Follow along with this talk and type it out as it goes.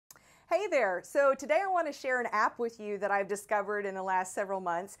Hey there! So today I want to share an app with you that I've discovered in the last several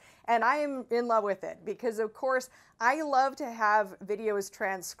months, and I am in love with it because, of course, I love to have videos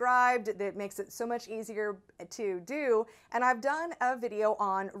transcribed. That makes it so much easier to do, and I've done a video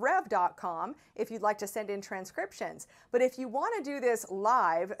on rev.com if you'd like to send in transcriptions. But if you want to do this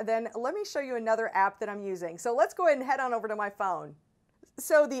live, then let me show you another app that I'm using. So let's go ahead and head on over to my phone.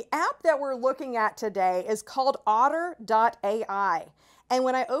 So the app that we're looking at today is called Otter.ai. And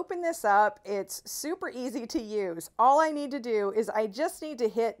when I open this up, it's super easy to use. All I need to do is I just need to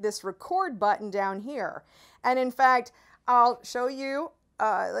hit this record button down here. And in fact, I'll show you,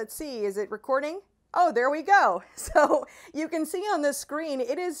 let's see, is it recording? Oh, there we go. So you can see on the screen,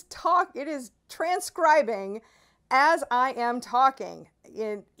 it is transcribing as I am talking.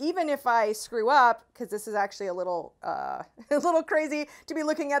 Even if I screw up, because this is actually a little crazy to be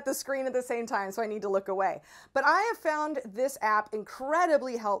looking at the screen at the same time, so I need to look away. But I have found this app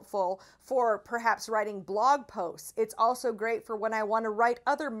incredibly helpful for perhaps writing blog posts. It's also great for when I want to write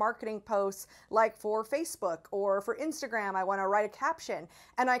other marketing posts, like for Facebook or for Instagram. I want to write a caption,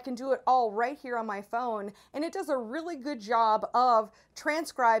 and I can do it all right here on my phone, and it does a really good job of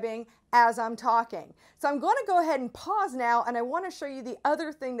transcribing as I'm talking. So I'm going to go ahead and pause now, and I want to show you the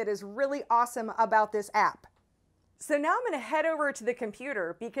other thing that is really awesome about this app. So now I'm going to head over to the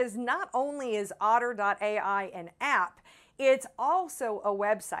computer, because not only is Otter.ai an app, it's also a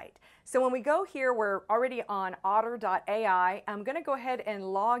website. So when we go here, we're already on Otter.ai. I'm going to go ahead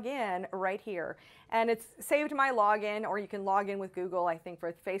and log in right here. And it's saved my login, or you can log in with Google, I think,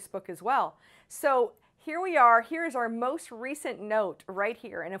 for Facebook as well. So here we are. Here's our most recent note right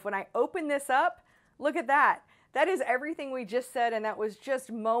here. And when I open this up, look at that. That is everything we just said, and that was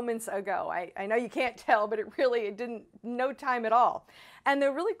just moments ago. I know you can't tell, but it didn't, no time at all. And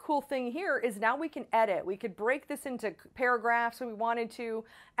the really cool thing here is now we can edit. We could break this into paragraphs if we wanted to.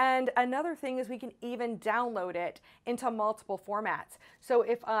 And another thing is we can even download it into multiple formats. So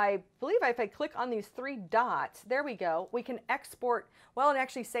if I click on these three dots, there we go, we can export, well, it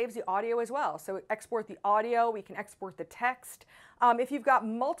actually saves the audio as well. So export the audio, we can export the text. If you've got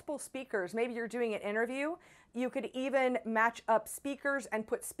multiple speakers, maybe you're doing an interview, you could even match up speakers and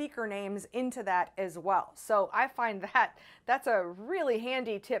put speaker names into that as well. So I find that that's a really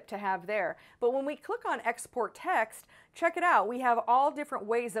handy tip to have there. But when we click on export text, check it out. We have all different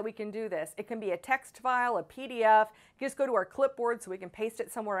ways that we can do this. It can be a text file, a PDF, just go to our clipboard so we can paste it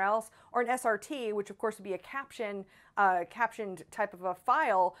somewhere else, or an SRT, which of course would be a captioned type of a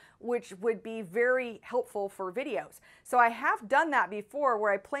file, which would be very helpful for videos. So I have done that before,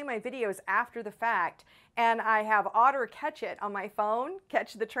 where I play my videos after the fact, and I have Otter catch it on my phone,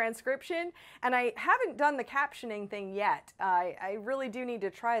 catch the transcription, and I haven't done the captioning thing yet. I really do need to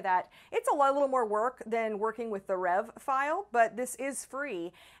try that. It's a little more work than working with the Rev file, but this is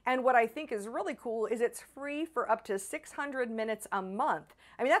free. And what I think is really cool is it's free for up to 600 minutes a month.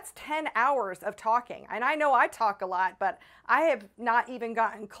 I mean, that's 10 hours of talking. And I know I talk a lot, but I have not even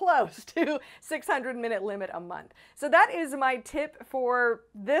gotten close to 600-minute limit a month. So that is my tip for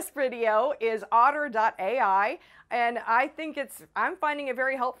this video, is Otter.ai. And I think I'm finding it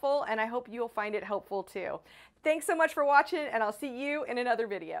very helpful, and I hope you'll find it helpful too. Thanks so much for watching, and I'll see you in another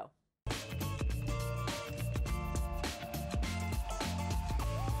video.